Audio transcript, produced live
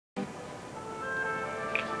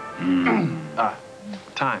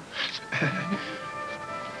Time.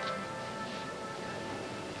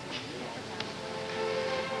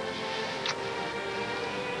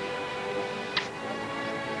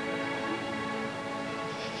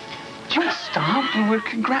 Just stop. We're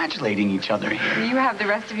congratulating each other here. You have the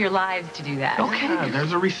rest of your lives to do that. Okay. Yeah,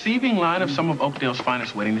 there's a receiving line of some of Oakdale's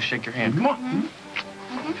finest waiting to shake your hand. Come on.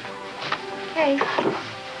 Hey.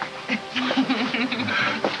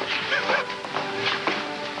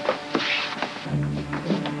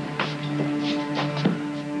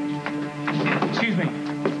 Excuse me.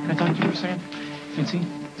 Can I talk to you for a second? Mitzi, is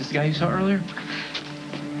this the guy you saw earlier?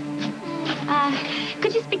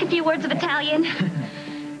 Could you speak a few words of Italian?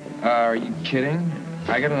 Are you kidding?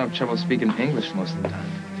 I got enough trouble speaking English most of the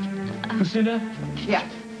time. Lucinda? Yeah.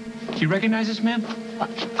 Do you recognize this man?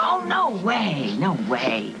 Oh, no way. No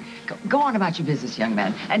way. Go on about your business, young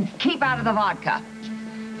man, and keep out of the vodka.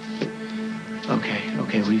 Okay.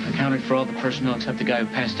 We've accounted for all the personnel except the guy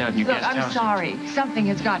who passed out in your guest house. I'm sorry. Something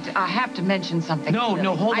has got to... I have to mention something. No,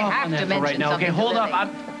 hold off on that for right now. Okay, hold up.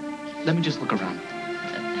 Let me just look around.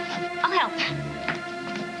 I'll help.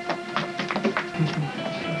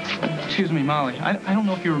 Excuse me, Molly. I don't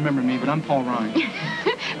know if you remember me, but I'm Paul Ryan.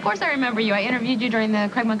 Of course I remember you. I interviewed you during the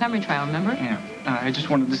Craig Montgomery trial, remember? Yeah. I just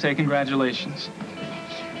wanted to say congratulations.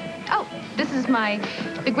 Oh, this is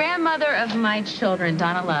the grandmother of my children,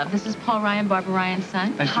 Donna Love. This is Paul Ryan, Barbara Ryan's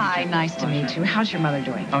son. Hi, nice to meet you. How's your mother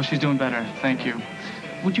doing? Oh, she's doing better. Thank you.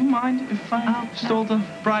 Would you mind if I stole the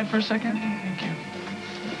bride for a second? Thank you.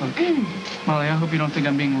 Look, Molly, I hope you don't think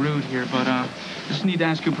I'm being rude here, but I just need to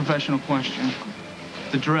ask you a professional question.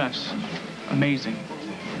 The dress, amazing.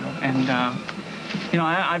 And,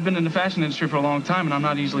 I've been in the fashion industry for a long time, and I'm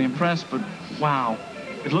not easily impressed, but wow,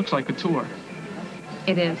 it looks like a tour.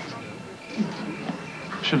 It is.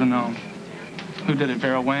 Should have known. Who did it,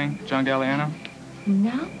 Vera Wang, John Galliano?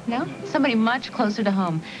 No. Somebody much closer to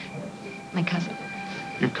home. My cousin.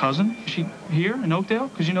 Your cousin? Is she here in Oakdale?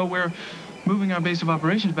 Because, we're moving our base of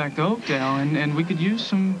operations back to Oakdale, and we could use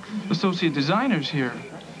some associate designers here.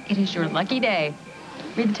 It is your lucky day.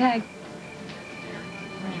 Read the tag.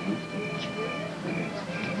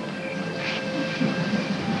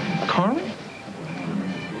 Carly?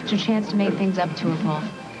 It's your chance to make things up to her, Paul.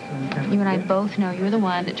 You and I both know you're the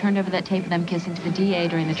one that turned over that tape of them kissing to the DA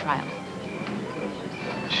during the trial.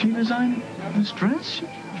 She designed this dress?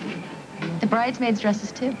 The bridesmaids'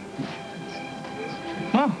 dresses, too.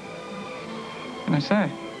 Well, what can I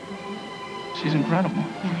say? She's incredible.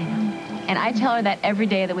 Yeah, I know. And I tell her that every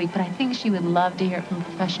day of the week, but I think she would love to hear it from a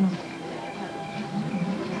professional.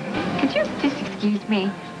 Could you just excuse me,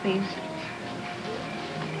 please?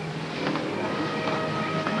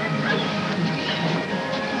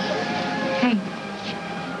 Hey.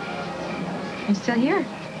 You're still here?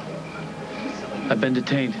 I've been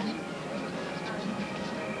detained.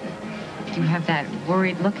 You have that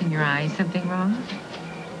worried look in your eyes. Something wrong?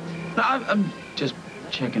 No, I'm just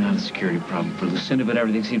checking out a security problem for Lucinda, but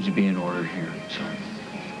everything seems to be in order here, so...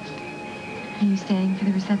 Are you staying for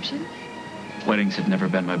the reception? Weddings have never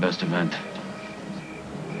been my best event.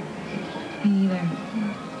 Me either.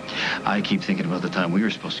 I keep thinking about the time we were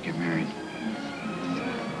supposed to get married.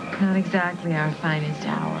 Not exactly our finest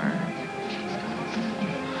hour.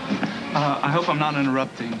 I hope I'm not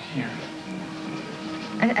interrupting here.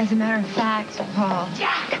 As a matter of fact, Paul...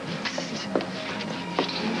 Jack!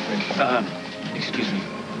 Excuse me.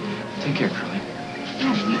 Take care, Curly.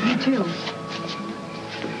 Yeah, you too.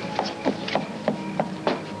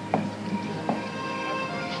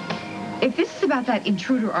 If this is about that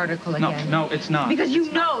intruder article again... No, it's not. Because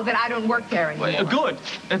you know that I don't work there anymore. Good.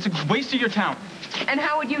 It's a waste of your time. And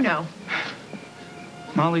how would you know?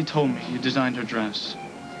 Molly told me you designed her dress.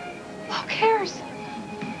 Who cares?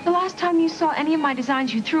 The last time you saw any of my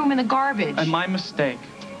designs, you threw them in the garbage. My mistake,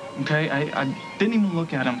 okay? I didn't even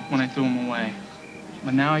look at them when I threw them away.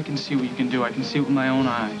 But now I can see what you can do. I can see it with my own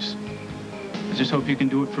eyes. I just hope you can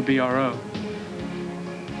do it for BRO.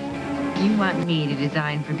 You want me to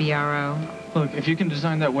design for BRO? Look, if you can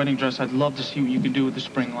design that wedding dress, I'd love to see what you can do with the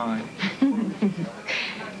spring line.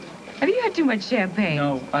 Have you had too much champagne?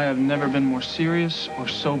 No, I have never been more serious or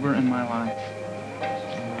sober in my life.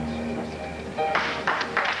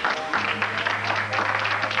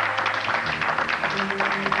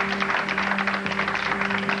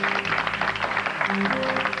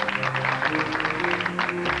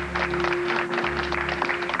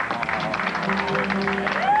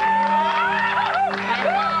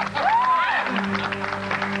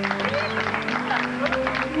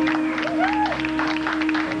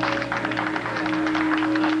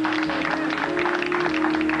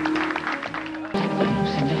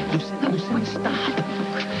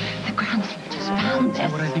 found Is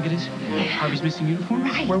that this. what I think it is? Harvey's missing uniform?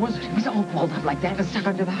 Right. Where was it? It was all balled up like that and stuck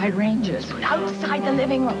under the hydrangeas. Outside the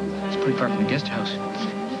living room. It's pretty far from the guest house.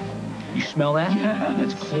 You smell that? Yes.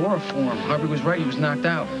 That's chloroform. Harvey was right. He was knocked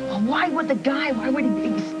out. Well, why would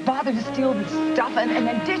he bother to steal the stuff and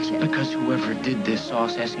then ditch it? Because whoever did this saw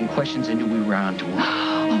us asking questions and knew we were on to him.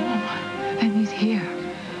 Oh, and he's here.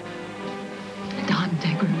 Don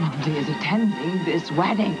Degramonte is attending this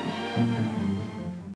wedding.